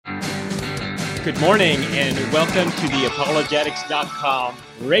Good morning and welcome to the Apologetics.com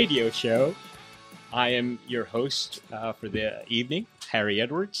radio show. I am your host for the evening, Harry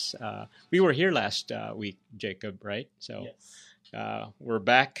Edwards. We were here last week, Jacob, right? So yes. We're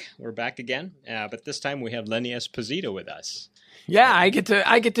back again, but this time we have Lenny Esposito with us. Yeah, I get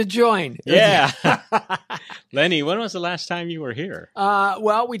to join. Yeah. Lenny, when was the last time you were here?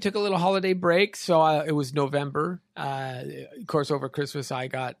 Well, we took a little holiday break, so it was November. Of course, over Christmas, I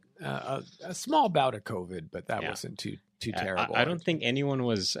got a small bout of COVID, but that wasn't too terrible. I don't think anyone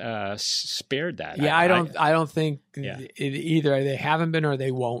was spared that. Yeah, I don't think either they haven't been or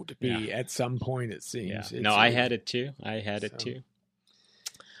they won't be at some point, it seems. Yeah. I had it too. I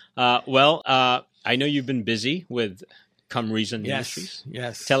know you've been busy with Come Reason Ministries.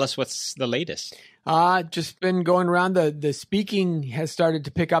 Yes. Tell us what's the latest. Just been going around. The speaking has started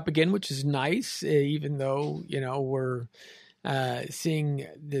to pick up again, which is nice, even though, we're seeing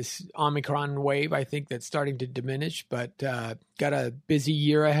this Omicron wave, I think that's starting to diminish, but got a busy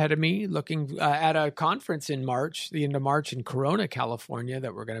year ahead of me looking at a conference in March, the end of March in Corona, California,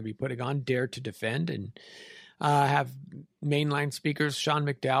 that we're going to be putting on, Dare to Defend, and have mainline speakers, Sean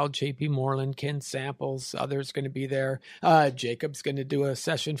McDowell, JP Moreland, Ken Samples, others going to be there. Jacob's going to do a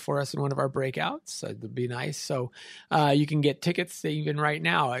session for us in one of our breakouts. It'll be nice. So you can get tickets even right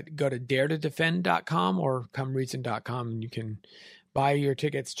now. Go to daretodefend.com or comereason.com and you can buy your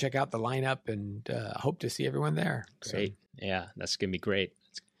tickets, check out the lineup, and hope to see everyone there. Great. So, yeah, that's going to be great.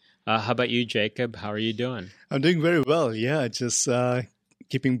 How about you, Jacob? How are you doing? I'm doing very well. Yeah, just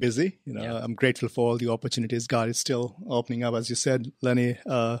keeping busy. I'm grateful for all the opportunities God is still opening up, as you said, Lenny,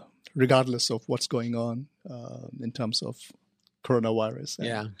 regardless of what's going on in terms of coronavirus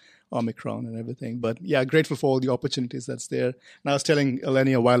and Omicron and everything. But grateful for all the opportunities that's there. And I was telling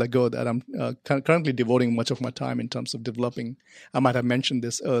Lenny a while ago that I'm currently devoting much of my time in terms of developing, I might have mentioned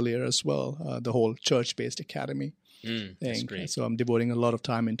this earlier as well, the whole church-based academy thing. That's great. So I'm devoting a lot of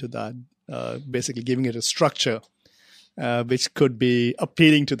time into that, basically giving it a structure which could be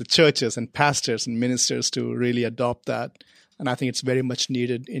appealing to the churches and pastors and ministers to really adopt that. And I think it's very much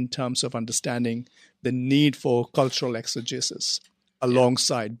needed in terms of understanding the need for cultural exegesis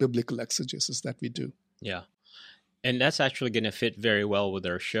alongside biblical exegesis that we do. Yeah. And that's actually going to fit very well with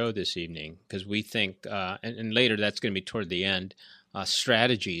our show this evening because we think, and later that's going to be toward the end,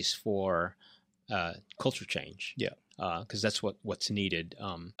 strategies for culture change. Yeah. Because that's what's needed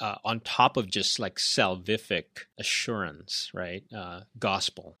on top of just like salvific assurance, right?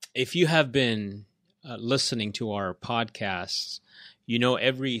 Gospel. If you have been listening to our podcasts,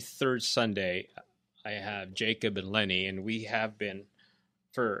 every third Sunday I have Jacob and Lenny, and we have been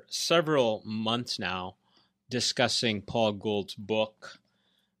for several months now discussing Paul Gould's book,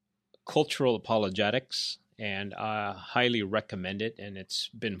 Cultural Apologetics. And I highly recommend it, and it's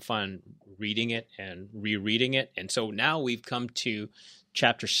been fun reading it and rereading it. And so now we've come to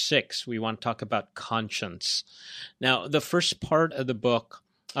chapter 6. We want to talk about conscience. Now, the first part of the book,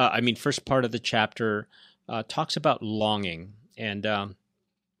 first part of the chapter talks about longing. And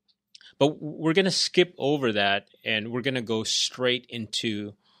but we're going to skip over that, and we're going to go straight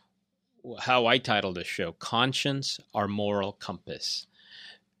into how I titled this show, Conscience, Our Moral Compass.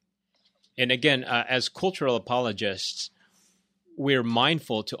 And again, as cultural apologists, we're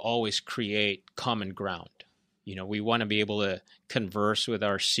mindful to always create common ground. We want to be able to converse with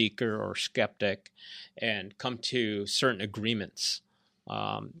our seeker or skeptic and come to certain agreements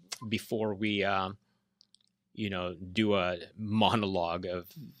before we, do a monologue of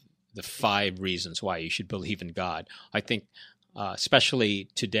the 5 reasons why you should believe in God. I think especially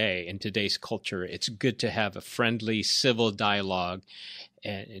today, in today's culture, it's good to have a friendly, civil dialogue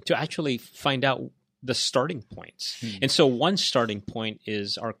and to actually find out the starting points. And so one starting point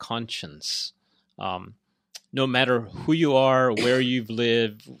is our conscience. No matter who you are, where you've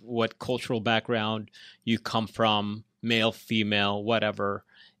lived, what cultural background you come from, male, female, whatever,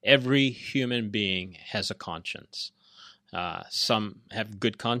 every human being has a conscience. Some have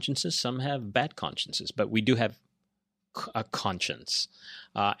good consciences, some have bad consciences, but we do have a conscience.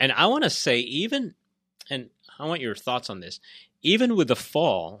 And I want to say and I want your thoughts on this, even with the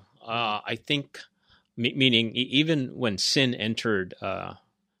fall, I think, meaning even when sin entered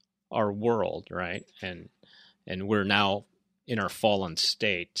our world, right, and we're now in our fallen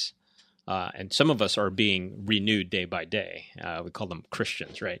state, and some of us are being renewed day by day. We call them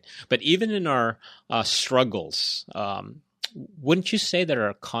Christians, right? But even in our struggles, wouldn't you say that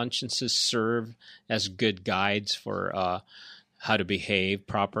our consciences serve as good guides for how to behave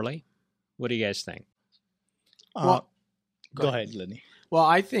properly? What do you guys think? Go ahead, Lenny. Well,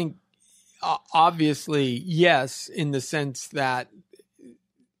 I think obviously yes, in the sense that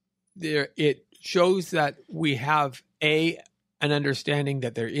it shows that we have an understanding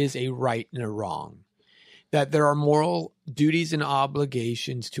that there is a right and a wrong, that there are moral duties and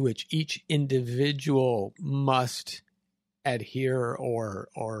obligations to which each individual must adhere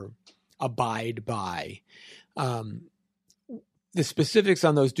or abide by. The specifics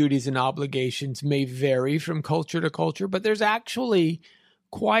on those duties and obligations may vary from culture to culture, but there's actually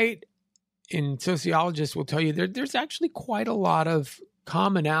and sociologists will tell you there's actually quite a lot of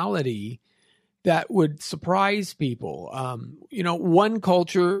commonality that would surprise people. One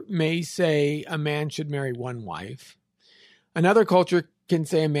culture may say a man should marry one wife. Another culture can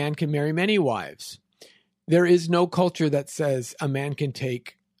say a man can marry many wives. There is no culture that says a man can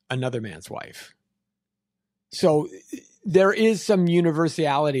take another man's wife. So there is some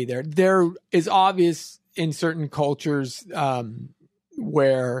universality there. There is obvious in certain cultures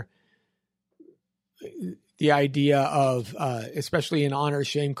where the idea of, especially in honor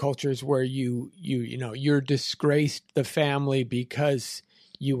shame cultures, where you're disgraced the family because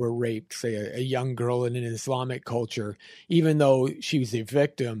you were raped, say a young girl in an Islamic culture, even though she was a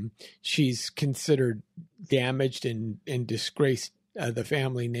victim, she's considered damaged and disgraced the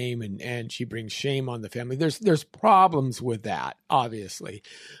family name, and she brings shame on the family. There's problems with that, obviously,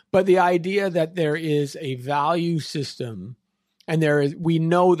 but the idea that there is a value system, and we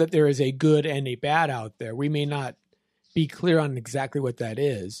know that there is a good and a bad out there. We may not be clear on exactly what that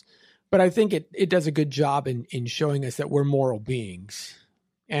is, but I think it does a good job in showing us that we're moral beings,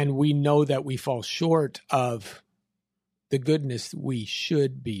 and we know that we fall short of the goodness we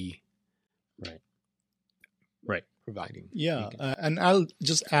should be. Right. Providing. Yeah. And I'll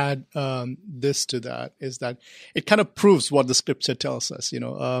just add this to that, is that it kind of proves what the scripture tells us.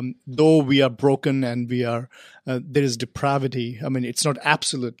 Though we are broken and we are, there is depravity. I mean, it's not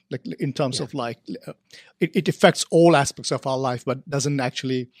absolute, like in terms of it affects all aspects of our life, but doesn't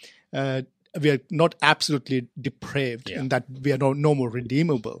actually, we are not absolutely depraved in that we are no more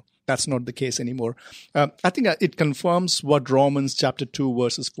redeemable. That's not the case anymore. I think it confirms what Romans chapter 2,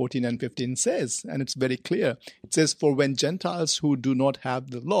 verses 14 and 15 says, and it's very clear. It says, "For when Gentiles who do not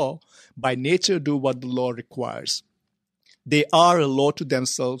have the law by nature do what the law requires, they are a law to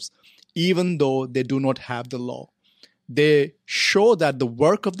themselves, even though they do not have the law. They show that the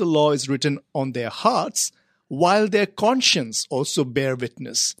work of the law is written on their hearts, while their conscience also bear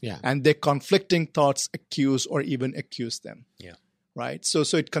witness, and their conflicting thoughts accuse or even accuse them." Yeah. Right. So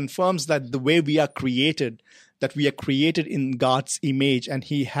it confirms that the way we are created, that we are created in God's image, and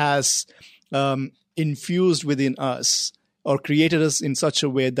He has infused within us or created us in such a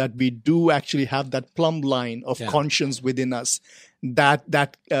way that we do actually have that plumb line of conscience within us that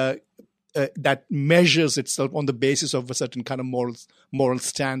measures itself on the basis of a certain kind of moral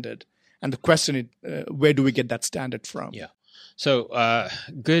standard. And the question is, where do we get that standard from? Yeah. So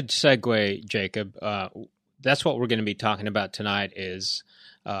good segue, Jacob. That's what we're going to be talking about tonight is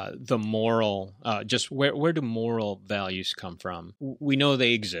the moral, just where do moral values come from? We know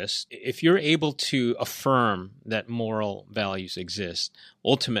they exist. If you're able to affirm that moral values exist,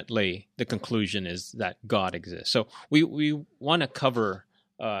 ultimately the conclusion is that God exists. So we want to cover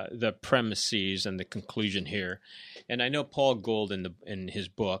the premises and the conclusion here. And I know Paul Gould in his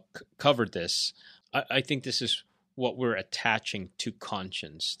book covered this. I think this is what we're attaching to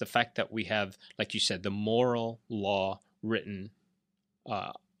conscience, the fact that we have, like you said, the moral law written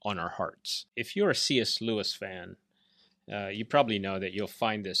on our hearts. If you're a C.S. Lewis fan, you probably know that you'll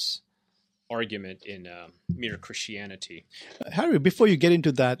find this argument in Mere Christianity. Harry, before you get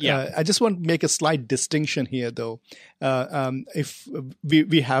into that, I just want to make a slight distinction here, though. If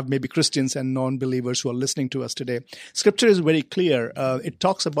we have maybe Christians and non-believers who are listening to us today, Scripture is very clear. It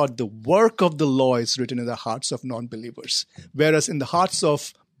talks about the work of the law is written in the hearts of non-believers, whereas in the hearts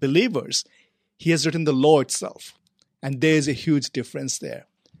of believers, He has written the law itself. And there is a huge difference there.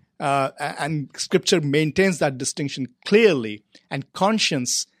 And Scripture maintains that distinction clearly, and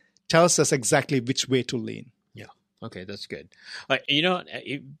conscience tells us exactly which way to lean. Yeah. Okay, that's good.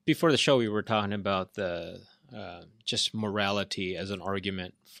 Before the show, we were talking about the just morality as an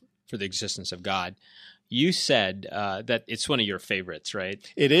argument for the existence of God. You said that it's one of your favorites, right?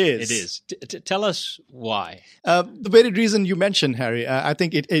 It is. It is. Tell us why. The very reason you mentioned, Harry, I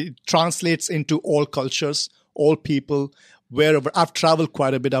think it translates into all cultures, all people. Wherever I've traveled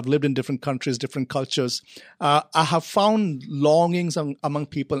quite a bit, I've lived in different countries, different cultures. I have found longings among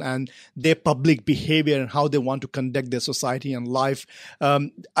people and their public behavior and how they want to conduct their society and life.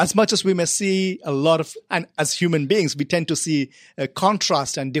 As much as we may see a lot of, and as human beings, we tend to see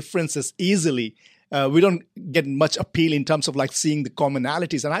contrast and differences easily. we don't get much appeal in terms of like seeing the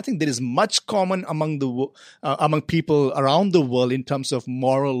commonalities. And I think there is much common among people around the world in terms of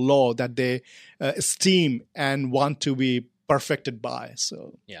moral law that they esteem and want to be perfected by.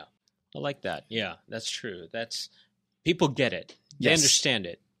 So yeah, I like that. Yeah, that's true. That's people get it. They Yes. understand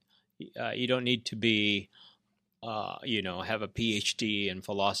it. You don't need to be, have a PhD in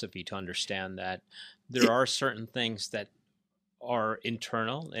philosophy to understand that there are certain things that are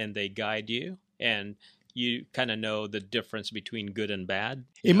internal and they guide you, and you kind of know the difference between good and bad.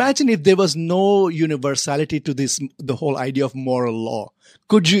 imagine if there was no universality to the whole idea of moral law.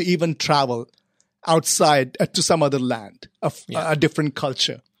 Could you even travel outside to some other land, a different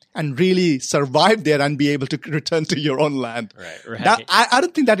culture, and really survive there and be able to return to your own land? Right. I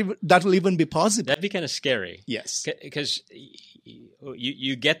don't think that will even be possible. That'd be kind of scary. Yes. Because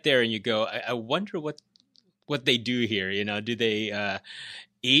you get there and you go, I wonder what they do here. Do they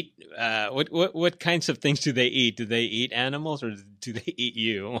eat? What kinds of things do they eat? Do they eat animals or do they eat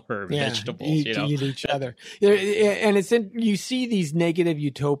you or vegetables? Eat each other. And you see these negative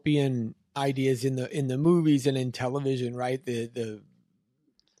utopian ideas in the movies and in television, right? The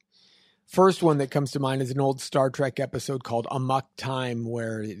first one that comes to mind is an old Star Trek episode called Amok Time,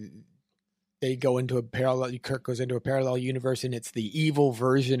 where they go into Kirk goes into a parallel universe, and it's the evil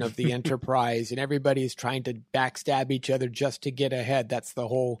version of the Enterprise, and everybody is trying to backstab each other just to get ahead. That's the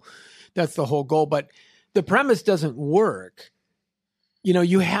whole goal. But the premise doesn't work.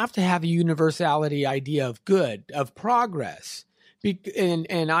 You have to have a universality idea of good, of progress.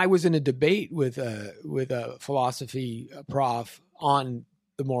 And I was in a debate with a philosophy prof on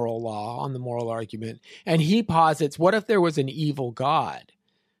the moral law, on the moral argument, and he posits, what if there was an evil God?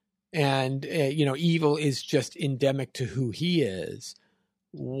 And, evil is just endemic to who he is.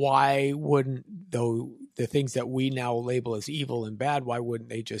 Why wouldn't, though, the things that we now label as evil and bad, why wouldn't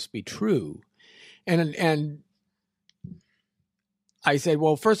they just be true? And I said,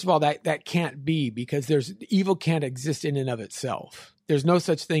 well, first of all, that can't be, because evil can't exist in and of itself. There's no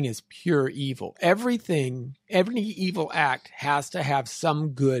such thing as pure evil. Every evil act has to have some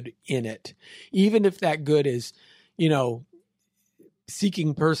good in it, even if that good is,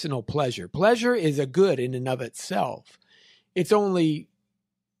 seeking personal pleasure. Pleasure is a good in and of itself. It's only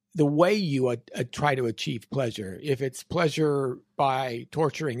the way you try to achieve pleasure. If it's pleasure by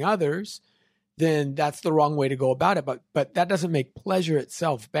torturing others, then that's the wrong way to go about it. But that doesn't make pleasure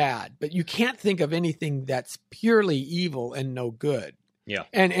itself bad. But you can't think of anything that's purely evil and no good. Yeah.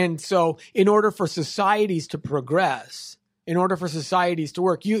 And so in order for societies to progress, in order for societies to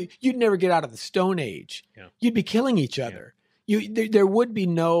work, you'd never get out of the Stone Age. Yeah. You'd be killing each other. There would be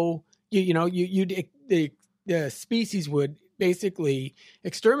no, the species would basically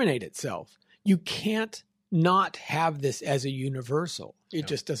exterminate itself. You can't not have this as a universal. It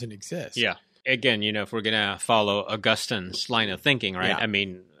just doesn't exist. Yeah. Again, if we're going to follow Augustine's line of thinking, right? Yeah. I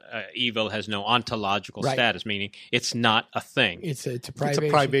mean, evil has no ontological status, meaning it's not a thing. It's a privation. It's a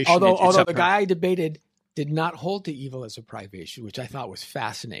privation. Although the guy I debated did not hold to evil as a privation, which I thought was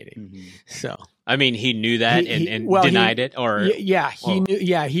fascinating. Mm-hmm. So, I mean, he knew that and denied it, or he knew.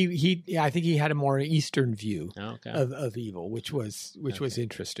 Yeah, I think he had a more Eastern view okay. of evil, which was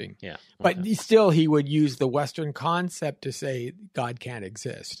interesting. Yeah, but still, he would use the Western concept to say God can't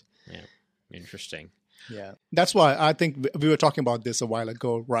exist. Yeah, interesting. Yeah, that's why I think we were talking about this a while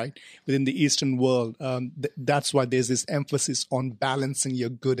ago, right? Within the Eastern world, that's why there's this emphasis on balancing your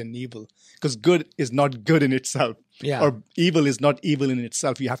good and evil, because good is not good in itself, or evil is not evil in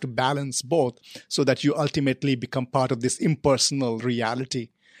itself. You have to balance both so that you ultimately become part of this impersonal reality,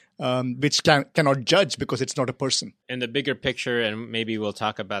 which cannot judge because it's not a person. In the bigger picture, and maybe we'll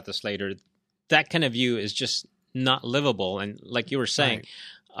talk about this later, that kind of view is just not livable. And like you were saying, Right.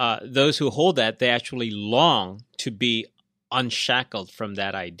 Those who hold that, they actually long to be unshackled from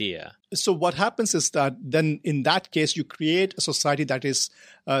that idea. So what happens is that then in that case, you create a society that is,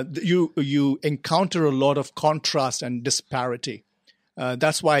 you encounter a lot of contrast and disparity.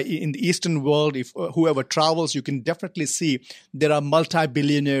 That's why in the Eastern world, if whoever travels, you can definitely see there are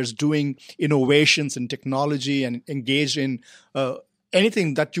multi-billionaires doing innovations in technology and engaged in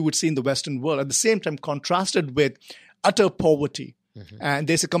anything that you would see in the Western world. At the same time, contrasted with utter poverty. Mm-hmm. And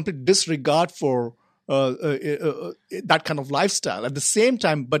there's a complete disregard for that kind of lifestyle. At the same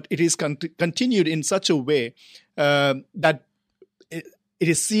time, but it is continued in such a way that it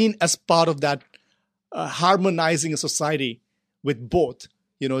is seen as part of that harmonizing a society with both.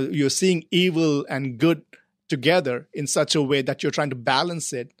 You're seeing evil and good together in such a way that you're trying to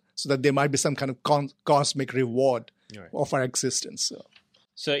balance it so that there might be some kind of cosmic reward of our existence.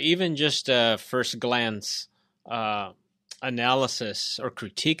 So even just a first glance analysis or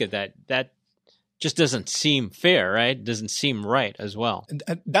critique of that just doesn't seem fair, right? Doesn't seem right as well. And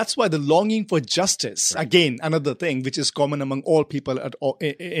that's why the longing for justice, again, another thing which is common among all people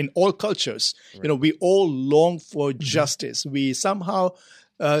in all cultures. Right. We all long for justice. We somehow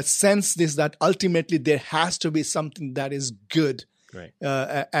sense this, that ultimately there has to be something that is good, right?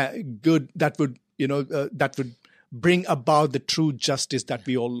 Good that would bring about the true justice that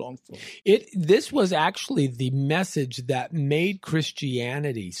we all long for. This was actually the message that made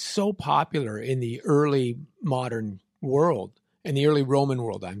Christianity so popular in the early modern world, in the early Roman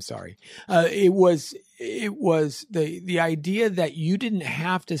world, I'm sorry. It was the idea that you didn't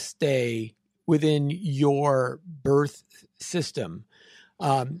have to stay within your birth system.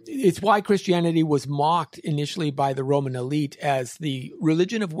 It's why Christianity was mocked initially by the Roman elite as the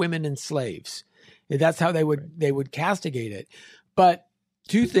religion of women and slaves. That's how they would castigate it. But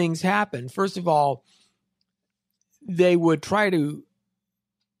two things happened. First of all, they would try to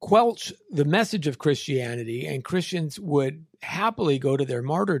quelch the message of Christianity, and Christians would happily go to their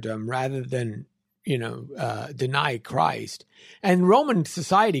martyrdom rather than, deny Christ. And Roman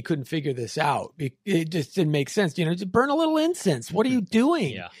society couldn't figure this out. It just didn't make sense. Just burn a little incense. What are you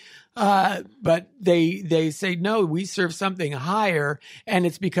doing? Yeah. But they say, no, we serve something higher. And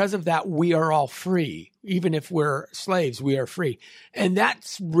it's because of that we are all free. Even if we're slaves, we are free. And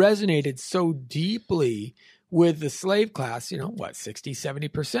that's resonated so deeply with the slave class.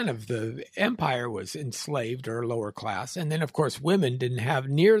 60-70% of the empire was enslaved or lower class. And then, of course, women didn't have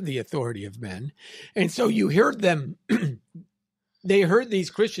near the authority of men. And so you heard them, they heard these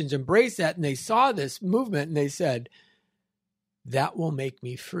Christians embrace that, and they saw this movement, and they said, that will make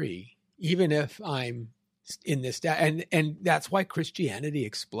me free, even if I'm in this. And that's why Christianity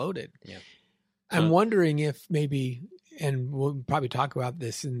exploded. Yeah. I'm wondering if maybe, and we'll probably talk about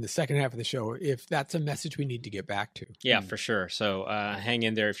this in the second half of the show, if that's a message we need to get back to. Yeah, for sure. So hang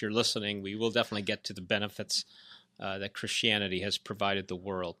in there if you're listening. We will definitely get to the benefits that Christianity has provided the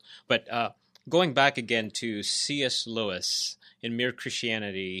world. But going back again to C.S. Lewis in Mere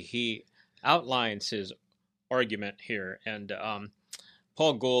Christianity, he outlines his argument here, and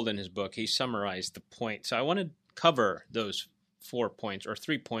Paul Gould in his book, he summarized the point. So I want to cover those 4 points or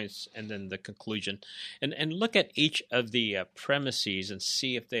 3 points and then the conclusion, and look at each of the premises and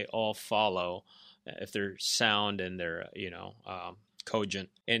see if they all follow, if they're sound and they're cogent.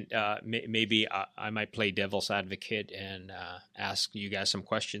 And maybe I might play devil's advocate and ask you guys some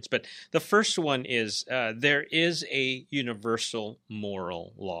questions. But the first one is there is a universal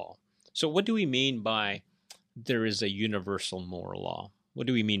moral law. So what do we mean by there is a universal moral law? What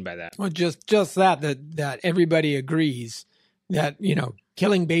do we mean by that? Well, just that everybody agrees that,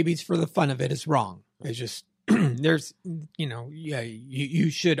 killing babies for the fun of it is wrong. It's just, there's, you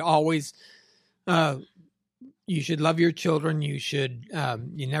should always, you should love your children. You should,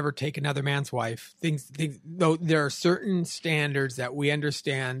 you never take another man's wife. Things, though there are certain standards that we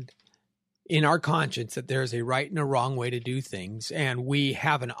understand in our conscience that there's a right and a wrong way to do things. And we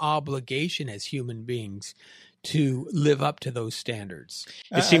have an obligation as human beings to live up to those standards.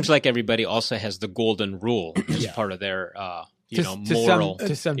 It seems like everybody also has the golden rule as part of their, moral.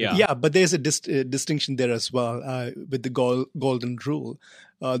 To some yeah, but there's a distinction there as well with the golden rule.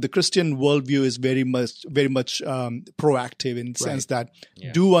 The Christian worldview is very much proactive in the sense that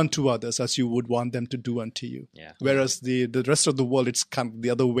do unto others as you would want them to do unto you. Yeah. Whereas the rest of the world, it's kind of the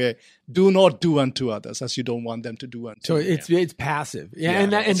other way. Do not do unto others as you don't want them to do unto you. So it's passive.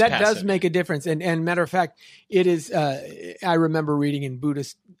 And that passive. does make a difference. And matter of fact, it is, I remember reading in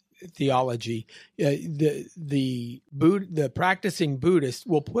Buddhist theology, the practicing Buddhist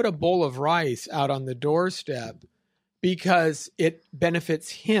will put a bowl of rice out on the doorstep because it benefits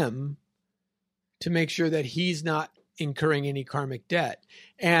him to make sure that he's not incurring any karmic debt.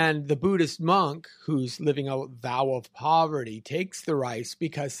 And the Buddhist monk who's living a vow of poverty takes the rice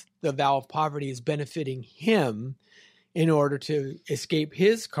because the vow of poverty is benefiting him in order to escape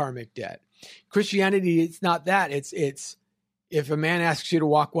his karmic debt. Christianity, it's not that. It's if a man asks you to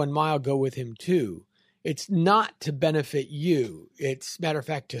walk 1 mile, go with him 2. It's not to benefit you. It's, matter of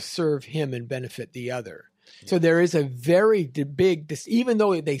fact, to serve him and benefit the other. So there is a very big, even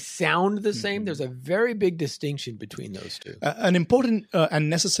though they sound the same, there's a very big distinction between those two. An important and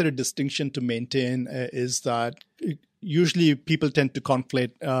necessary distinction to maintain is that usually people tend to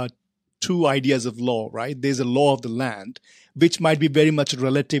conflate two ideas of law, right? There's a law of the land, which might be very much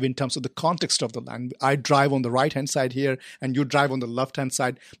relative in terms of the context of the land. I drive on the right-hand side here, and you drive on the left-hand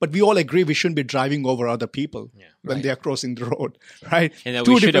side. But we all agree we shouldn't be driving over other people when they are crossing the road, right? And that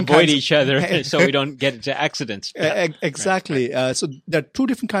we should avoid each other so we don't get into accidents. Exactly. Right. So there are two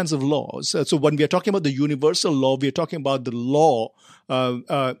different kinds of laws. So when we are talking about the universal law, we are talking about the law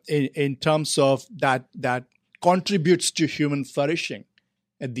in terms of that contributes to human flourishing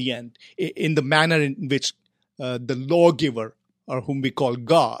at the end, in the manner in which the lawgiver, or whom we call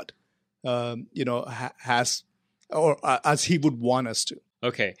God, has, or as he would want us to.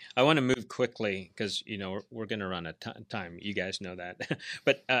 Okay, I want to move quickly because we're going to run out of time. You guys know that.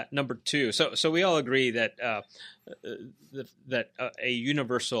 But number two, so we all agree that a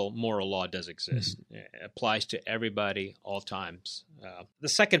universal moral law does exist. It applies to everybody, all times. The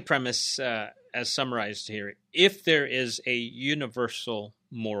second premise, as summarized here, if there is a universal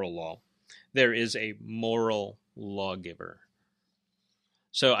moral law, there is a moral lawgiver.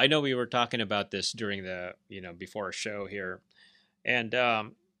 So I know we were talking about this during the before our show here. And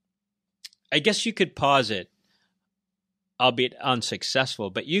I guess you could posit, albeit unsuccessful,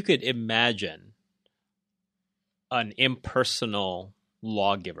 but you could imagine an impersonal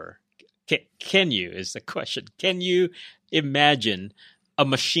lawgiver. Can you, is the question. Can you imagine a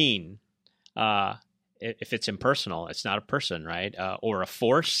machine, if it's impersonal, it's not a person, right? Or a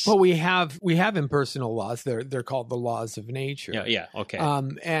force? Well, we have impersonal laws. They're called the laws of nature. Yeah, okay.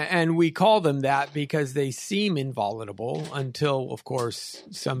 And we call them that because they seem inviolable until, of course,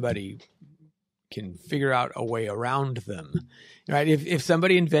 somebody can figure out a way around them, right? If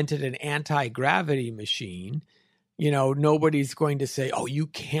somebody invented an anti-gravity machine, nobody's going to say, "Oh, you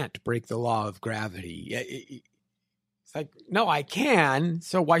can't break the law of gravity." It's like, no, I can.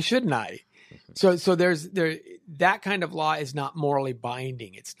 So why shouldn't I? So there's that kind of law is not morally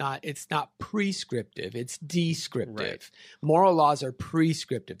binding. It's not prescriptive. It's descriptive. Right. Moral laws are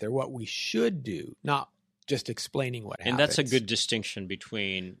prescriptive. They're what we should do, not just explaining what happens. And that's a good distinction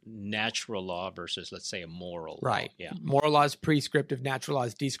between natural law versus, let's say, a moral law. Right. Yeah. Moral law is prescriptive. Natural law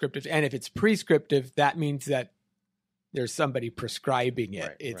is descriptive. And if it's prescriptive, that means that there's somebody prescribing it.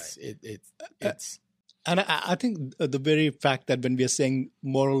 Right. It's And I think the very fact that when we are saying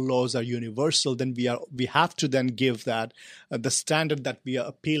moral laws are universal, then we have to then give that the standard that we are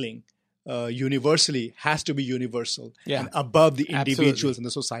appealing universally has to be universal and above the individuals in the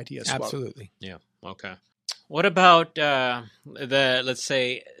society as well. Absolutely. Yeah. Okay. What about let's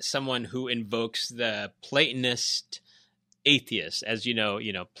say someone who invokes the Platonist atheist? As you know,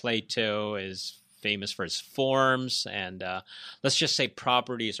 Plato is famous for his forms, and let's just say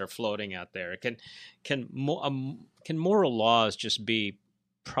properties are floating out there. Can moral laws just be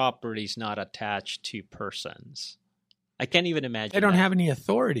properties not attached to persons? I can't even imagine. They don't have any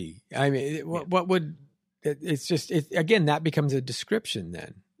authority. I mean, what would? It's just again that becomes a description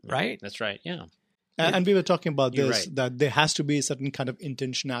then, right? That's right. Yeah. And we were talking about this, that there has to be a certain kind of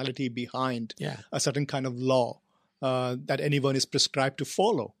intentionality behind a certain kind of law that anyone is prescribed to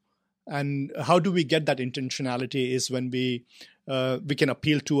follow. And how do we get that intentionality is when we can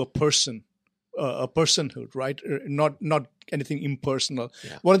appeal to a person, a personhood, right? Not anything impersonal.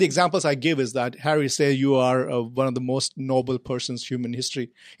 Yeah. One of the examples I give is that Harry say you are one of the most noble persons human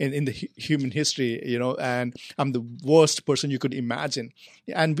history in the human history, and I'm the worst person you could imagine.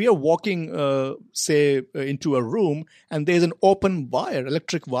 And we are walking, into a room, and there's an open wire,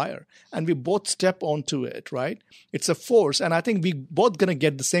 electric wire, and we both step onto it, right? It's a force, and I think we both gonna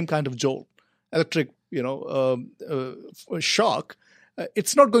get the same kind of jolt, electric, shock.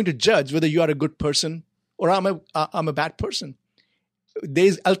 It's not going to judge whether you are a good person or I'm a bad person.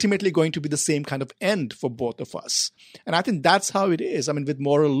 There's ultimately going to be the same kind of end for both of us. And I think that's how it is. I mean, with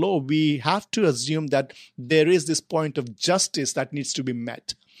moral law, we have to assume that there is this point of justice that needs to be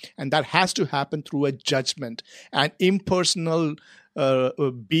met. And that has to happen through a judgment. An impersonal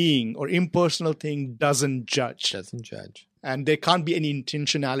being or impersonal thing doesn't judge. And there can't be any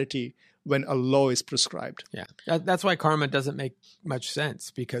intentionality when a law is prescribed. Yeah, that's why karma doesn't make much sense,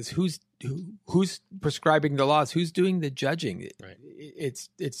 because who's prescribing the laws? Who's doing the judging? Right. It's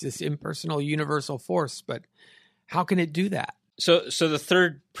this impersonal universal force, but how can it do that? So the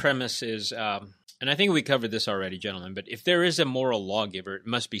third premise is, and I think we covered this already, gentlemen, but if there is a moral lawgiver, it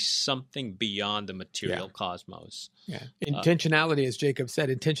must be something beyond the material cosmos. Yeah, intentionality, as Jacob said,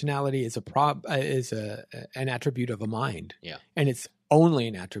 intentionality is an attribute of a mind. Yeah, and it's only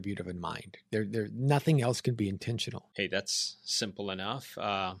an attribute of a mind. There nothing else can be intentional. Hey, that's simple enough.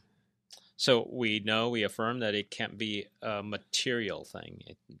 So we affirm that it can't be a material thing.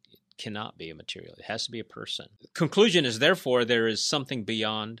 It cannot be a material. It has to be a person. The conclusion is, therefore, there is something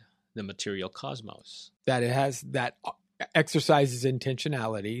beyond the material cosmos. That it has, that exercises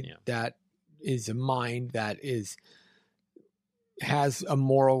intentionality, Yeah. that is a mind that has a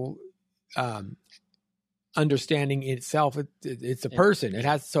moral understanding itself. It's a person. It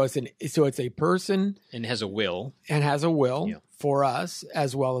has, so it's a person And has a will. and has a will Yeah. for us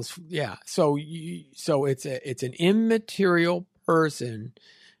as well as, yeah. So it's an immaterial person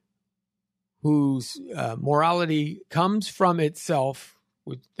whose morality comes from itself,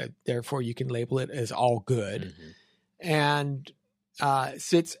 therefore you can label it as all good, and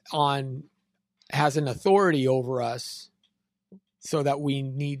has an authority over us so that we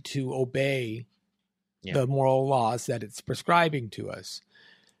need to obey the moral laws that it's prescribing to us.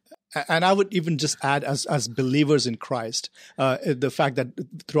 And I would even just add, as believers in Christ, the fact that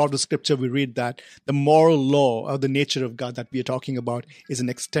throughout the scripture we read that the moral law or the nature of God that we are talking about is an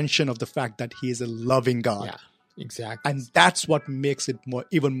extension of the fact that He is a loving God. Yeah, exactly. And that's what makes it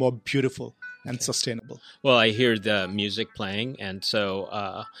even more beautiful and sustainable. Well, I hear the music playing, and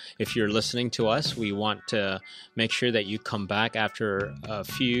so if you're listening to us, we want to make sure that you come back after a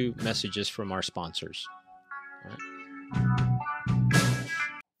few messages from our sponsors. All right.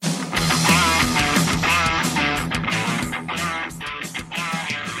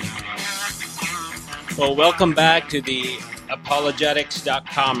 Well, welcome back to the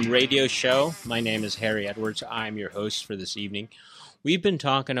apologetics.com radio show. My name is Harry Edwards. I'm your host for this evening. We've been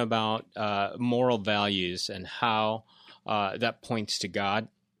talking about moral values and how that points to God.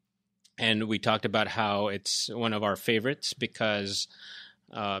 And we talked about how it's one of our favorites because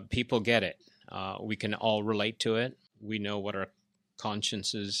people get it. We can all relate to it. We know what our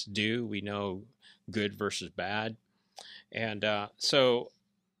consciences do. We know good versus bad. And so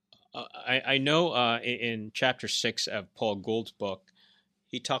I know in chapter 6 of Paul Gould's book,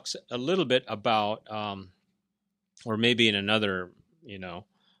 he talks a little bit about, or maybe in another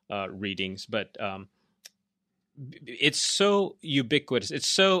readings, but it's so ubiquitous.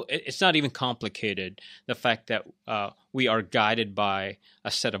 It's not even complicated, the fact that we are guided by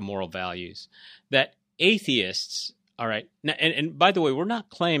a set of moral values that atheists, all right. Now, and by the way, we're not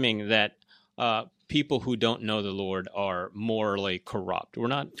claiming that people who don't know the Lord are morally corrupt. We're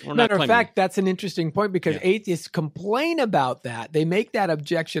not Matter of claiming. fact, that's an interesting point because atheists complain about that. They make that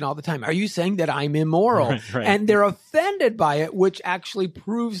objection all the time. Are you saying that I'm immoral? Right. And they're offended by it, which actually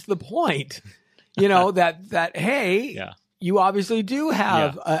proves the point. That hey, you obviously do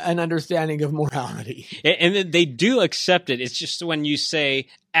have an understanding of morality. And they do accept it. It's just when you say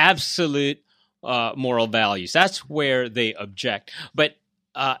absolute moral values, that's where they object. But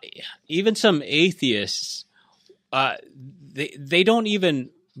even some atheists, they don't even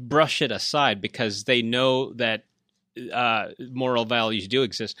brush it aside because they know that moral values do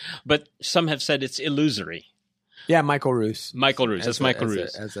exist. But some have said it's illusory. Yeah, Michael Roos. That's Michael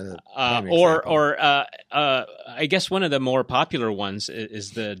Roos. Or I guess one of the more popular ones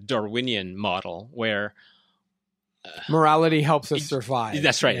is the Darwinian model, where morality helps us survive.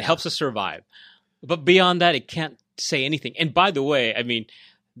 That's right. Yeah. It helps us survive. But beyond that, it can't say anything. And by the way, I mean,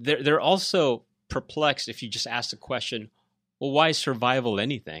 they're also perplexed if you just ask the question, well, why is survival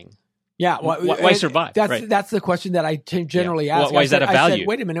anything? Yeah. Why survive? That's the question that I generally ask. Why is that a value? I said,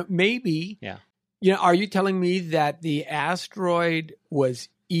 wait a minute, maybe. Yeah. Are you telling me that the asteroid was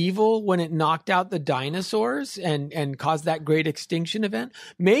evil when it knocked out the dinosaurs and caused that great extinction event?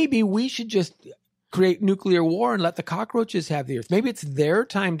 Maybe we should just create nuclear war and let the cockroaches have the earth. Maybe it's their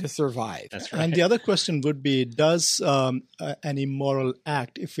time to survive. That's right. And the other question would be, does an immoral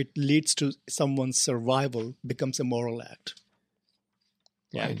act, if it leads to someone's survival, becomes a moral act?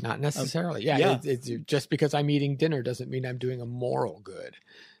 Yeah, not necessarily. It's just because I'm eating dinner doesn't mean I'm doing a moral good.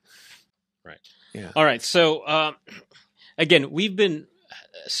 Right. Yeah. All right. So, again, we've been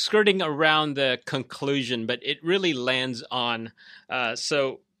skirting around the conclusion, but it really lands on,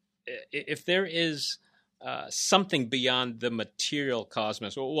 so if there is something beyond the material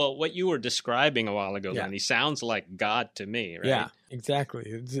cosmos, well, what you were describing a while ago, Lenny, sounds like God to me, right? Yeah,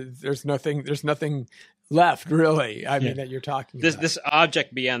 exactly. There's nothing left, really. I mean, that you're talking about. This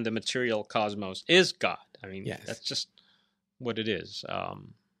object beyond the material cosmos is God. I mean, yes. That's just what it is.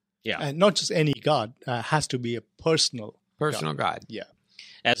 And not just any God, has to be a personal God. Yeah.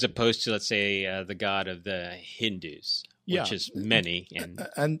 As opposed to, let's say, the God of the Hindus, which is many.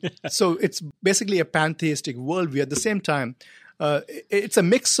 And so it's basically a pantheistic worldview. At the same time, it's a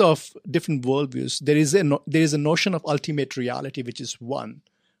mix of different worldviews. There is a notion of ultimate reality, which is one,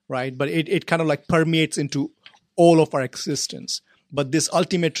 right? But it kind of like permeates into all of our existence. But this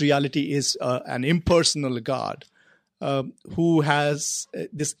ultimate reality is an impersonal God who has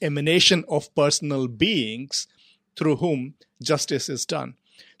this emanation of personal beings through whom justice is done.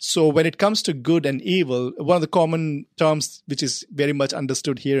 So when it comes to good and evil, one of the common terms which is very much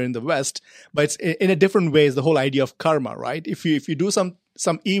understood here in the West, but it's in a different way, is the whole idea of karma, right? If you do some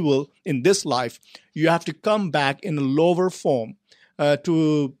evil in this life, you have to come back in a lower form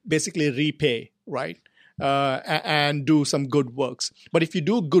to basically repay, right? And do some good works. But if you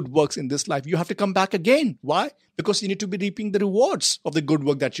do good works in this life, you have to come back again. Why? Because you need to be reaping the rewards of the good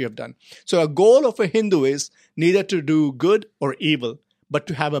work that you have done. So a goal of a Hindu is neither to do good or evil, but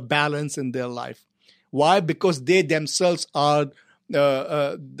to have a balance in their life. Why? Because they themselves are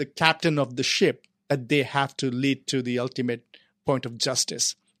the captain of the ship that they have to lead to the ultimate point of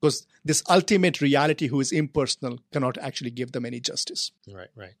justice. Because this ultimate reality, who is impersonal, cannot actually give them any justice.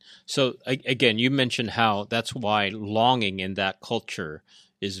 Right. So again, you mentioned how that's why longing in that culture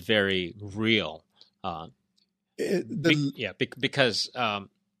is very real. Because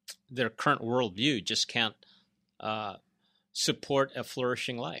their current worldview just can't support a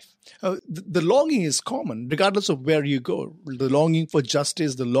flourishing life. The longing is common, regardless of where you go. The longing for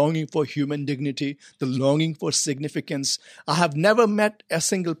justice, the longing for human dignity, the longing for significance. I have never met a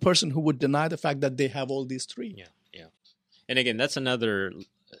single person who would deny the fact that they have all these three. Yeah. And again, that's another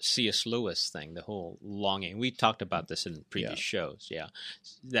C.S. Lewis thing, the whole longing. We talked about this in previous shows. Yeah.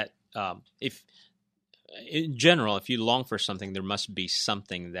 That if in general, if you long for something, there must be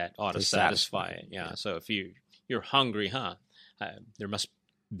something that ought to satisfy it. Yeah. So if you're hungry, there must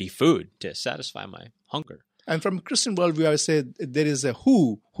be food to satisfy my hunger. And from a Christian worldview, I would say there is a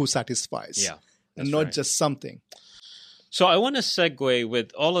who satisfies, and not just something. So I want to segue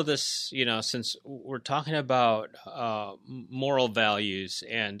with all of this, since we're talking about moral values,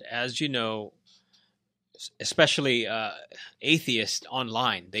 and as you know, especially atheists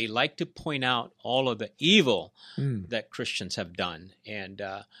online, they like to point out all of the evil that Christians have done, and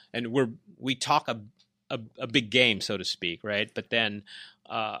we talk a big game, so to speak, right? But then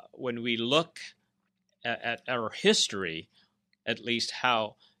when we look at our history, at least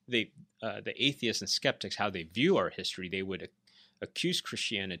how the atheists and skeptics, how they view our history, they would accuse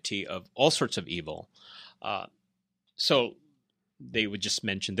Christianity of all sorts of evil. So they would just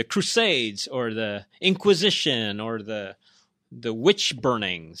mention the Crusades or the Inquisition or the witch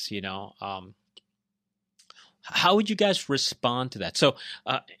burnings, How would you guys respond to that? So,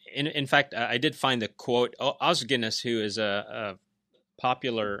 in fact, I did find the quote. Os Guinness, who is a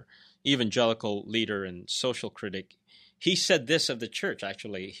popular evangelical leader and social critic, he said this of the church,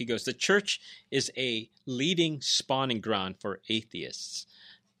 actually. He goes, the church is a leading spawning ground for atheists.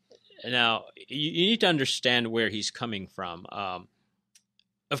 Now, you need to understand where he's coming from.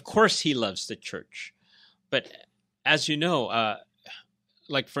 Of course, he loves the church. But as you know,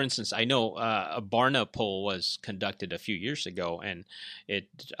 like, for instance, I know a Barna poll was conducted a few years ago, and it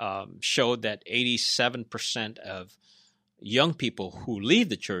showed that 87% of young people who leave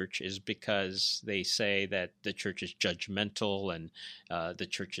the church is because they say that the church is judgmental and the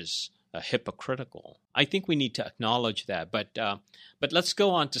church is hypocritical. I think we need to acknowledge that. But let's go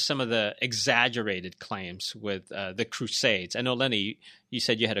on to some of the exaggerated claims with the Crusades. I know, Lenny, you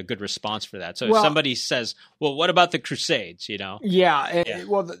said you had a good response for that. So if somebody says, well, what about the Crusades, Yeah.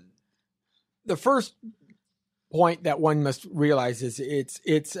 Well, the first point that one must realize is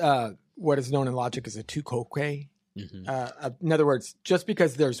it's what is known in logic as a tu quoque. Mm-hmm. In other words, just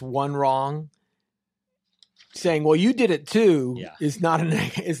because there's one wrong, saying, well, you did it too, is not an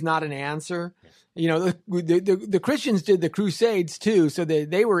answer. The Christians did the Crusades too, so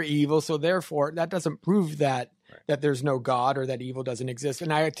they were evil. So therefore, that doesn't prove that there's no God or that evil doesn't exist.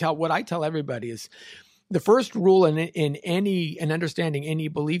 And I tell everybody is the first rule in understanding any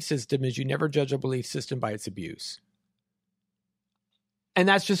belief system is you never judge a belief system by its abuse. And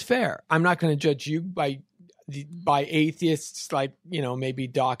that's just fair. I'm not going to judge you by atheists like, maybe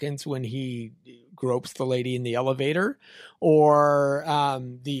Dawkins when he gropes the lady in the elevator, or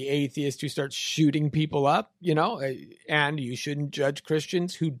the atheist who starts shooting people up, and you shouldn't judge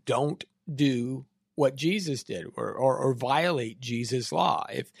Christians who don't do what Jesus did or violate Jesus' law.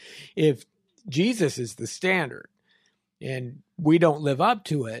 If Jesus is the standard and we don't live up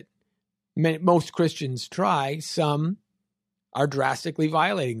to it, most Christians try, some are drastically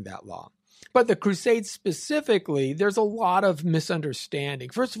violating that law. But the Crusades specifically, there's a lot of misunderstanding.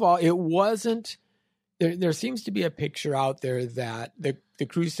 First of all, it wasn't, there seems to be a picture out there that the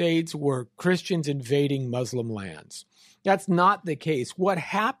Crusades were Christians invading Muslim lands. That's not the case. What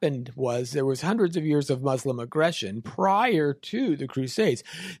happened was there was hundreds of years of Muslim aggression prior to the Crusades.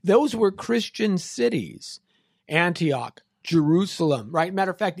 Those were Christian cities. Antioch, Jerusalem, right?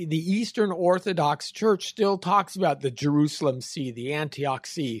 Matter of fact, the Eastern Orthodox Church still talks about the Jerusalem Sea, the Antioch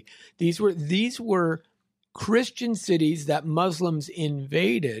Sea. These were Christian cities that Muslims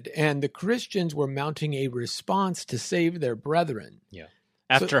invaded, and the Christians were mounting a response to save their brethren. Yeah.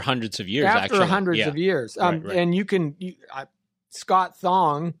 After hundreds of years, After hundreds of years. Right. And Scott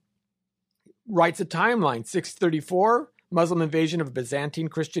Thong writes a timeline. 634, Muslim invasion of Byzantine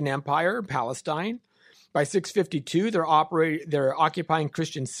Christian Empire, Palestine. By 652, they're occupying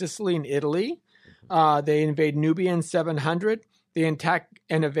Christian Sicily and Italy. They invade Nubia in 700. They attack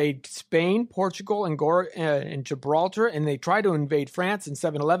and invade Spain, Portugal, and Gibraltar, and they try to invade France in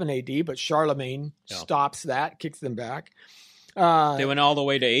 711 AD, but Charlemagne stops that, kicks them back. They went all the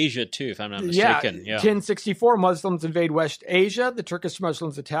way to Asia too, if I'm not mistaken. Yeah. 1064, Muslims invade West Asia. The Turkish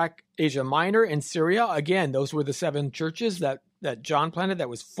Muslims attack Asia Minor and Syria. Again, those were the 7 churches that John planted that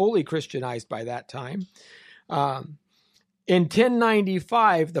was fully Christianized by that time. In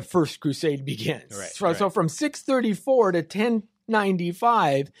 1095, the First Crusade begins. So from 634 to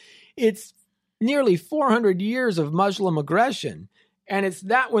 1095, it's nearly 400 years of Muslim aggression. And it's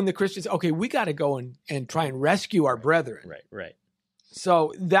that when the Christians, okay, we got to go and try and rescue our brethren. Right.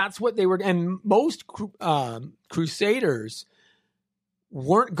 So that's what they were. And most crusaders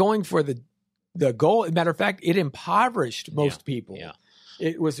weren't going for the goal. As a matter of fact, it impoverished most people. Yeah.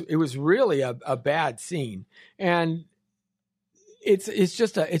 It was really a bad scene. And it's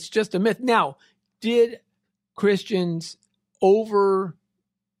just a myth. Now, did Christians overreact,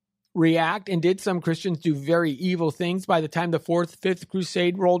 and did some Christians do very evil things by the time the 4th, 5th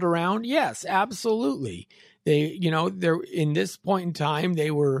Crusade rolled around? Yes, absolutely. They're in this point in time,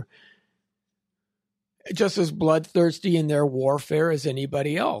 they were just as bloodthirsty in their warfare as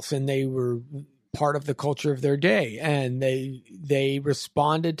anybody else, and they were part of the culture of their day, and they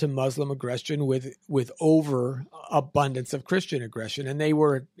responded to Muslim aggression with overabundance of Christian aggression, and they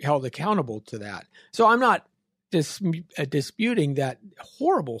were held accountable to that. So I'm not disputing that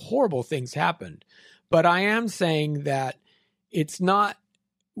horrible things happened, but I am saying that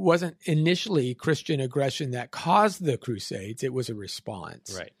wasn't initially Christian aggression that caused the Crusades. It was a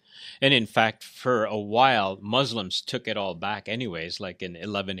response. Right. And in fact, for a while, Muslims took it all back anyways, like in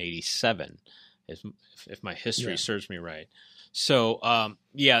 1187, if my history serves me right. So,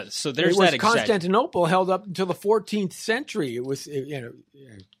 so there's that. Constantinople held up until the 14th century. It was,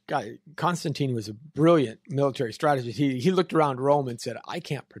 Constantine was a brilliant military strategist. He looked around Rome and said, I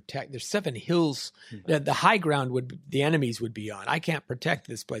can't protect, there's 7 hills that the high ground the enemies would be on. I can't protect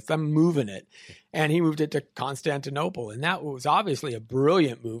this place. I'm moving it. And he moved it to Constantinople. And that was obviously a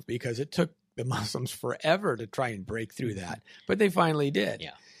brilliant move because it took the Muslims forever to try and break through that. But they finally did.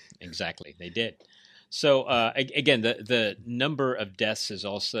 Yeah, exactly. They did. So again, the number of deaths is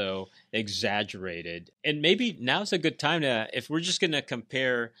also exaggerated. And maybe now's a good time if we're just going to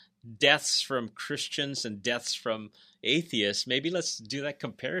compare deaths from Christians and deaths from atheists, maybe let's do that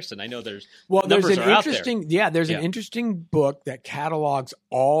comparison. I know there's an interesting book that catalogs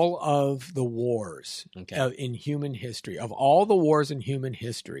all of the wars in human history. Of all the wars in human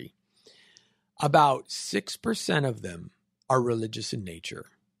history, about 6% of them are religious in nature.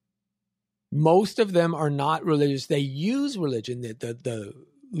 Most of them are not religious. They use religion that the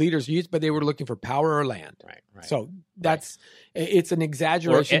leaders used, but they were looking for power or land. Right. So it's an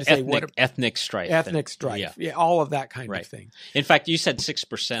exaggeration to say ethnic strife. Yeah, all of that kind of thing. In fact, you said 6%,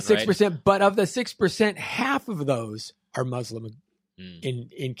 6%, but of the 6%, half of those are Muslim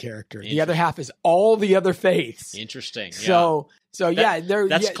in character. The other half is all the other faiths. Interesting.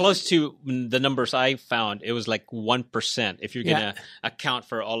 That's close to the numbers I found. It was like 1% if you're going to account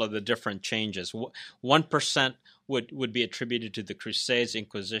for all of the different changes. 1% would be attributed to the Crusades,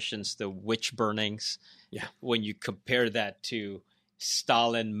 Inquisitions, the witch burnings. Yeah. When you compare that to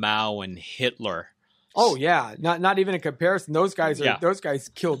Stalin, Mao, and Hitler. Oh yeah, not even a comparison. Those guys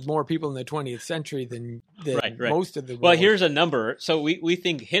killed more people in the 20th century than most of the world. Well, here's a number. So we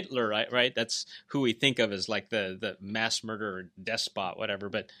think Hitler, right? That's who we think of as like the mass murderer, despot, whatever.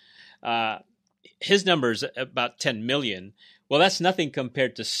 But his number is about 10 million. Well, that's nothing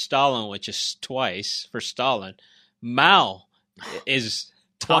compared to Stalin, which is twice for Stalin. Mao is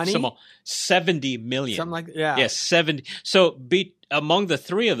tops them all, 70 million. Something like that. Yeah. Yes, 70. So among the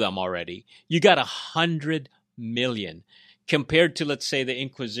 3 of them already, you got 100 million compared to, let's say, the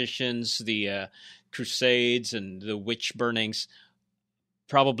Inquisitions, the Crusades, and the witch burnings,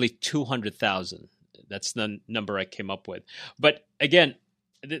 probably 200,000. That's the number I came up with. But again,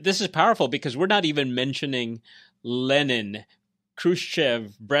 this is powerful because we're not even mentioning Lenin,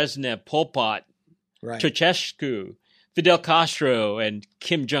 Khrushchev, Brezhnev, Pol Pot, Ceausescu, Fidel Castro, and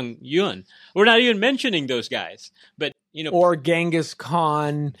Kim Jong-un. We're not even mentioning those guys. But or Genghis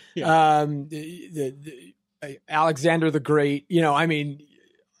Khan, the Alexander the Great.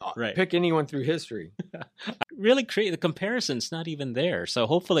 Right. Pick anyone through history. Really create the comparison's not even there. So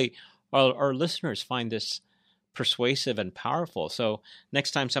hopefully our listeners find this persuasive and powerful. So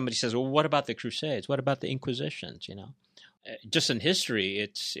next time somebody says, well, what about the Crusades? What about the Inquisitions? Just in history,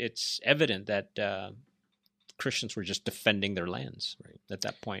 it's evident that Christians were just defending their lands at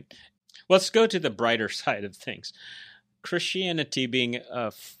that point. Let's go to the brighter side of things. Christianity being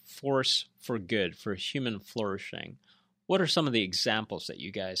a force for good, for human flourishing. What are some of the examples that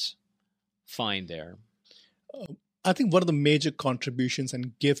you guys find there? I think one of the major contributions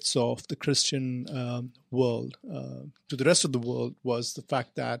and gifts of the Christian world to the rest of the world was the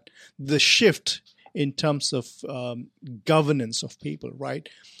fact that the shift in terms of governance of people, right?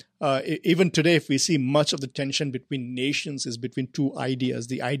 Even today, if we see much of the tension between nations is between two ideas,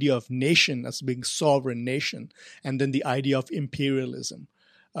 the idea of nation as being sovereign nation, and then the idea of imperialism.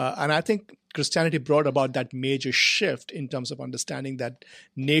 And I think Christianity brought about that major shift in terms of understanding that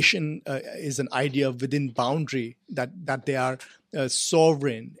nation is an idea within boundary, that they are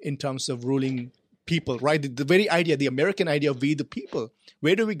sovereign in terms of ruling people, right? The very idea, the American idea of we the people,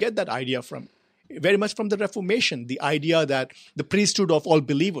 where do we get that idea from? Very much from the Reformation, the idea that the priesthood of all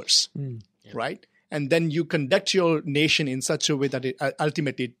believers, right? And then you conduct your nation in such a way that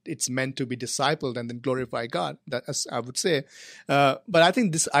ultimately it's meant to be discipled and then glorify God, as I would say. But I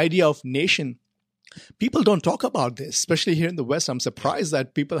think this idea of nation, people don't talk about this, especially here in the West. I'm surprised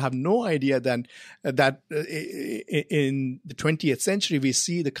that people have no idea that in the 20th century, we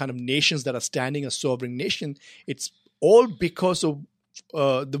see the kind of nations that are standing as sovereign nation. It's all because of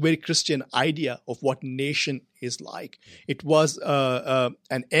the very Christian idea of what nation is like. It was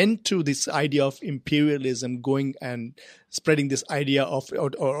an end to this idea of imperialism going and spreading this idea of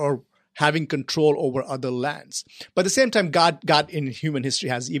or having control over other lands. But at the same time, God in human history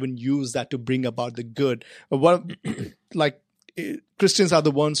has even used that to bring about the good. Christians are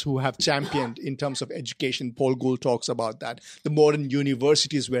the ones who have championed in terms of education. Paul Gould talks about that. The modern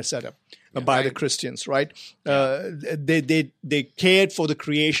universities were set up by the Christians, right? They cared for the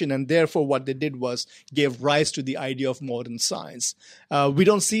creation, and therefore what they did was gave rise to the idea of modern science. We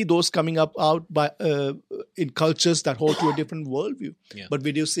don't see those coming out in cultures that hold to a different worldview, but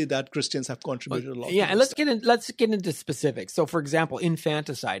we do see that Christians have contributed a lot. Yeah, and let's get into specifics. So, for example,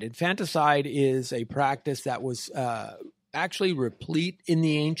 infanticide. Infanticide is a practice that was actually replete in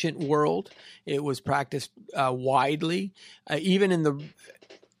the ancient world. It was practiced widely, even in the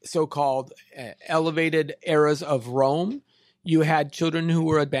so-called elevated eras of Rome. You had children who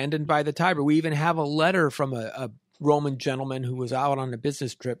were abandoned by the Tiber. We even have a letter from a Roman gentleman who was out on a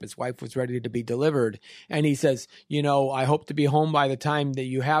business trip. His wife was ready to be delivered. And he says, I hope to be home by the time that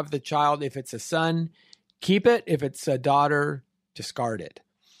you have the child. If it's a son, keep it. If it's a daughter, discard it.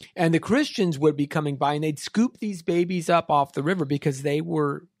 And the Christians would be coming by and they'd scoop these babies up off the river because they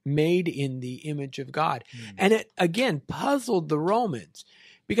were made in the image of God. And it, again, puzzled the Romans.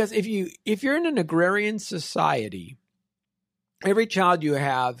 Because if you're in an agrarian society, every child you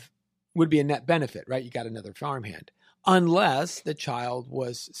have would be a net benefit, right? You got another farmhand. Unless the child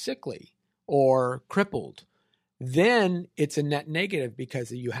was sickly or crippled. Then it's a net negative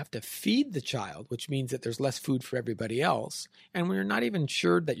because you have to feed the child, which means that there's less food for everybody else. And we're not even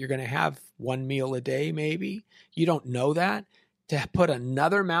sure that you're going to have one meal a day, maybe. You don't know that. To put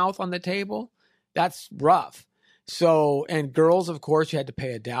another mouth on the table, that's rough. So, and girls, of course, you had to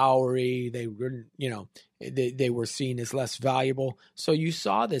pay a dowry. They were, they were seen as less valuable. So you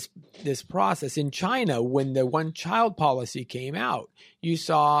saw this process in China when the one-child policy came out. You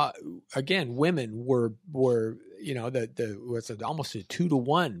saw, again, women were was almost a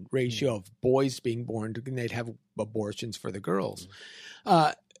 2-to-1 ratio of boys being born, and they'd have abortions for the girls.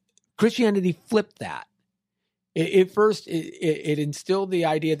 Christianity flipped that. It instilled the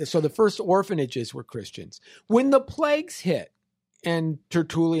idea that, so the first orphanages were Christians. When the plagues hit, and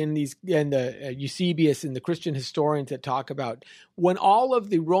Tertullian and the Eusebius and the Christian historians that talk about, when all of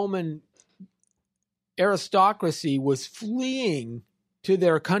the Roman aristocracy was fleeing to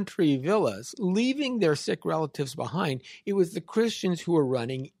their country villas, leaving their sick relatives behind, it was the Christians who were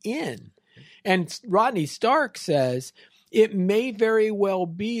running in. And Rodney Stark says, it may very well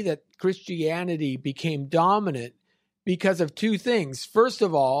be that Christianity became dominant because of two things. First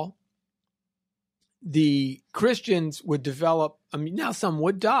of all, the Christians would develop, now some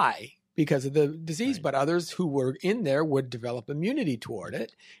would die because of the disease, but others who were in there would develop immunity toward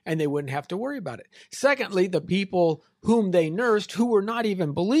it, and they wouldn't have to worry about it. Secondly, the people whom they nursed, who were not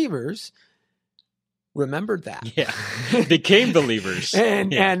even believers, remembered that. Yeah, became believers.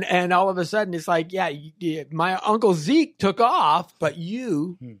 And all of a sudden it's like, my Uncle Zeke took off, but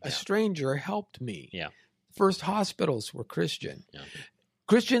you, a stranger, helped me. Yeah. First hospitals were Christian. Yeah.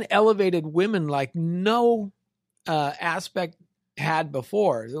 Christian elevated women like no aspect had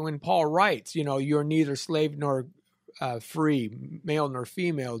before. When Paul writes, you're neither slave nor free, male nor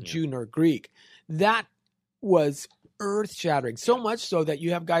female, Jew nor Greek, that was earth-shattering. So much so that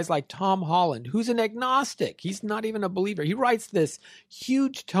you have guys like Tom Holland, who's an agnostic. He's not even a believer. He writes this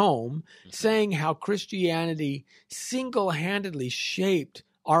huge tome saying how Christianity single-handedly shaped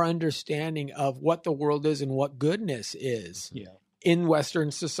our understanding of what the world is and what goodness is in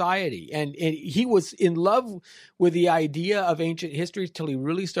Western society. And he was in love with the idea of ancient history till he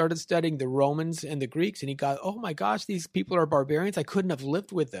really started studying the Romans and the Greeks. And he got, oh my gosh, these people are barbarians. I couldn't have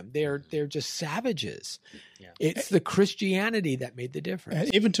lived with them. They're just savages. Yeah. It's the Christianity that made the difference.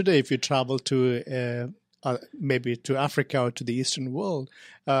 Even today, if you travel to maybe to Africa or to the Eastern world,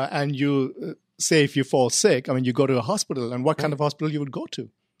 and you say if you fall sick, you go to a hospital, and what kind of hospital you would go to?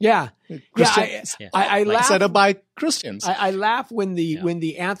 Yeah, I laugh. Set up by Christians. I laugh when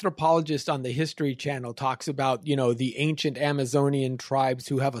the anthropologist on the History Channel talks about the ancient Amazonian tribes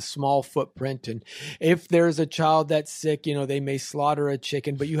who have a small footprint, and if there's a child that's sick, they may slaughter a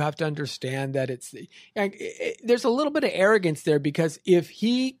chicken, but you have to understand that there's a little bit of arrogance there, because if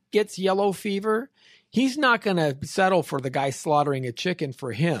he gets yellow fever, he's not going to settle for the guy slaughtering a chicken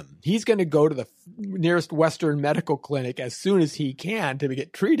for him. He's going to go to the nearest Western medical clinic as soon as he can to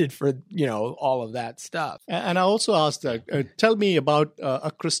get treated for, all of that stuff. And I also asked, tell me about a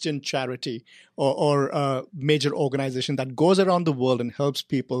Christian charity or a major organization that goes around the world and helps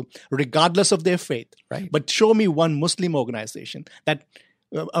people regardless of their faith. Right. But show me one Muslim organization,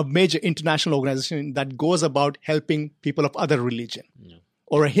 a major international organization that goes about helping people of other religion. Yeah.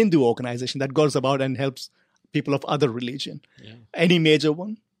 Or a Hindu organization that goes about and helps people of other religion. Yeah. Any major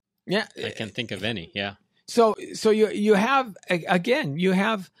one? Yeah. I can think of any, yeah. So you have, again,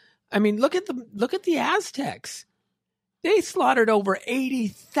 look at the Aztecs. They slaughtered over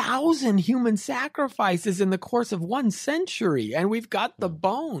 80,000 human sacrifices in the course of 1 century. And we've got the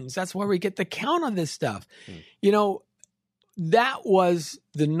bones. That's where we get the count on this stuff. That was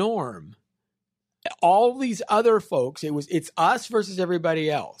the norm. All these other folks, it's us versus everybody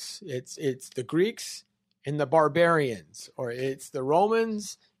else. It's the Greeks and the barbarians, or it's the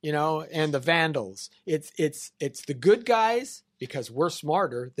Romans, and the Vandals. It's the good guys because we're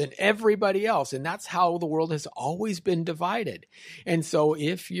smarter than everybody else. And that's how the world has always been divided. And so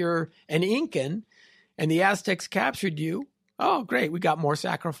if you're an Incan and the Aztecs captured you, oh, great, we got more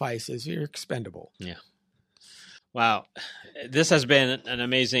sacrifices. You're expendable. Yeah. Wow. This has been an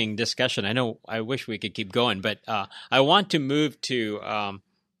amazing discussion. I wish we could keep going, but I want to move to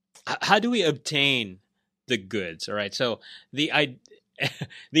how do we obtain the goods? All right. So the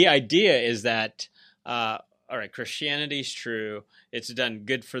idea is that, all right, Christianity is true. It's done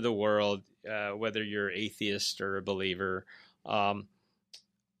good for the world, whether you're atheist or a believer.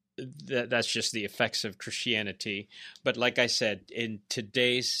 That's just the effects of Christianity. But like I said, in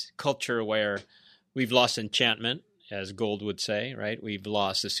today's culture where we've lost enchantment, as Gould would say, right? We've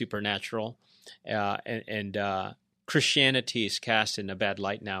lost the supernatural, and Christianity is cast in a bad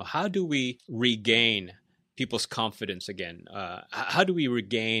light now. How do we regain people's confidence again? How do we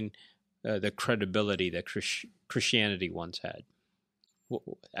regain the credibility that Christianity once had?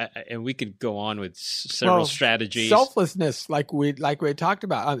 And we could go on with several strategies. Selflessness, like we talked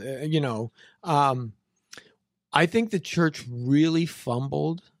about. I think the church really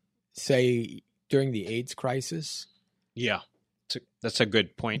fumbled, say, during the AIDS crisis. Yeah, that's a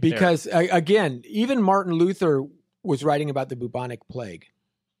good point. Because again, even Martin Luther was writing about the bubonic plague,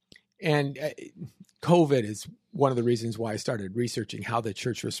 and COVID is one of the reasons why I started researching how the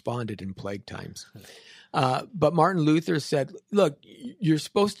church responded in plague times. But Martin Luther said, "Look, you're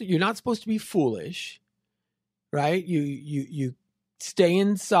not supposed to be foolish, right? You stay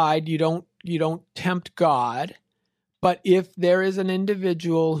inside. You don't tempt God. But if there is an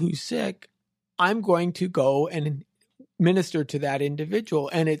individual who's sick, I'm going to go and minister to that individual,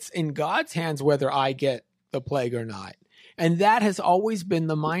 and it's in God's hands whether I get the plague or not." And that has always been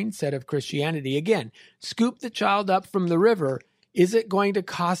the mindset of Christianity. Again, scoop the child up from the river. Is it going to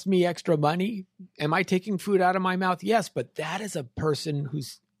cost me extra money? Am I taking food out of my mouth? Yes, but that is a person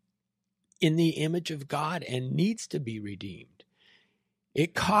who's in the image of God and needs to be redeemed.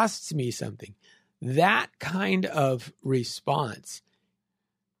 It costs me something. That kind of response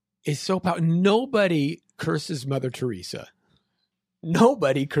is so powerful. Nobody curses Mother Teresa.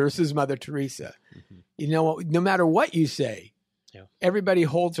 Nobody curses Mother Teresa. Mm-hmm. No matter what you say, everybody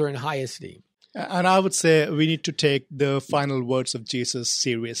holds her in high esteem. And I would say we need to take the final words of Jesus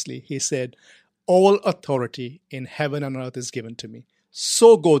seriously. He said, "All authority in heaven and earth is given to me.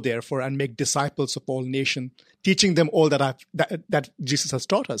 So go therefore and make disciples of all nations, teaching them all that Jesus has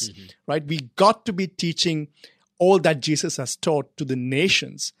taught us, right? We got to be teaching all that Jesus has taught to the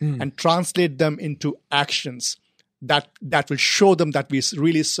nations and translate them into actions that will show them that we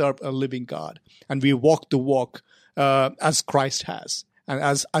really serve a living God and we walk the walk as Christ has and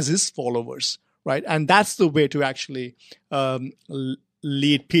as his followers, right? And that's the way to actually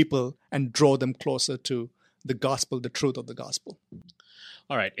lead people and draw them closer to the gospel, the truth of the gospel.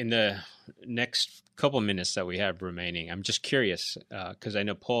 All right. In the next couple minutes that we have remaining, I'm just curious, because I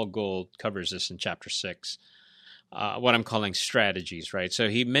know Paul Gould covers this in chapter 6, what I'm calling strategies, right? So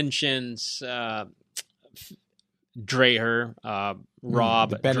he mentions Dreher, Rob.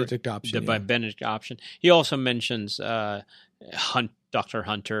 The Benedict option. The Benedict option. He also mentions Dr.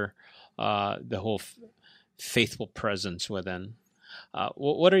 Hunter, the whole faithful presence within.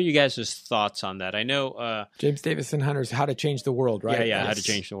 What are you guys' thoughts on that? I know James Davison Hunter's How to Change the World, right? Yeah, How to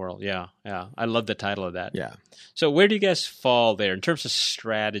Change the World. Yeah. I love the title of that. Yeah. So where do you guys fall there in terms of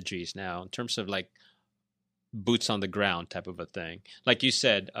strategies now, in terms of like boots on the ground type of a thing? Like you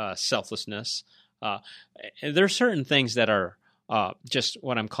said, selflessness. There are certain things that are just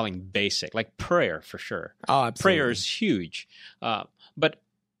what I'm calling basic, like prayer for sure. Oh, absolutely. Prayer is huge. But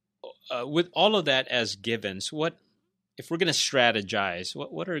with all of that as givens, if we're going to strategize,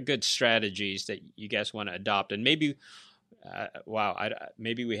 what are good strategies that you guys want to adopt? And maybe,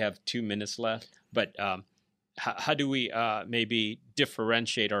 maybe we have 2 minutes left, but how do we maybe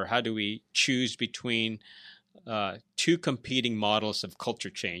differentiate, or how do we choose between two competing models of culture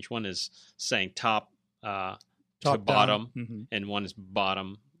change? One is saying top to bottom, and one is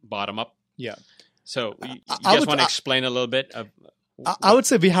bottom up. Yeah. So you guys want to explain a little bit of... I would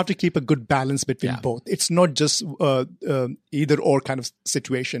say we have to keep a good balance between both. It's not just either or kind of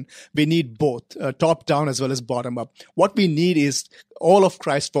situation. We need both, top down as well as bottom up. What we need is all of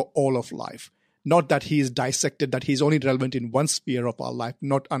Christ for all of life. Not that he is dissected, that he's only relevant in one sphere of our life,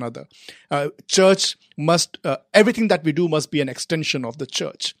 not another. Church must, everything that we do must be an extension of the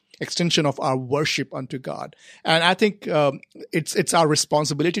church, extension of our worship unto God. And I think it's our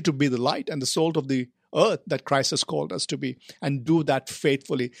responsibility to be the light and the salt of the earth that Christ has called us to be, and do that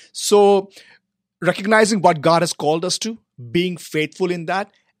faithfully. So recognizing what God has called us to, being faithful in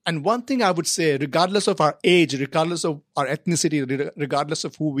that. And one thing I would say, regardless of our age, regardless of our ethnicity, regardless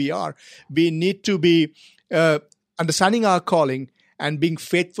of who we are, we need to be understanding our calling and being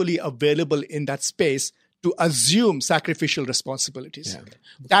faithfully available in that space to assume sacrificial responsibilities. Yeah.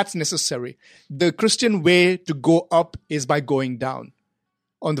 That's necessary. The Christian way to go up is by going down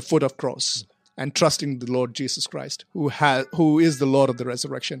on the foot of cross and trusting the Lord Jesus Christ, who is the Lord of the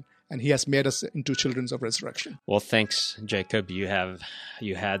resurrection, and he has made us into children of resurrection. Well, thanks, Jacob. You had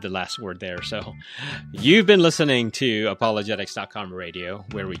the last word there. So you've been listening to Apologetics.com radio,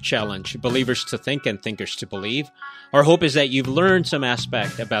 where we challenge believers to think and thinkers to believe. Our hope is that you've learned some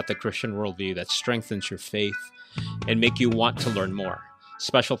aspect about the Christian worldview that strengthens your faith and make you want to learn more.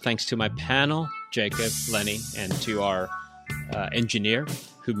 Special thanks to my panel, Jacob, Lenny, and to our engineer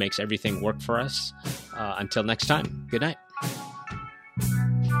who makes everything work for us. Until next time, good night.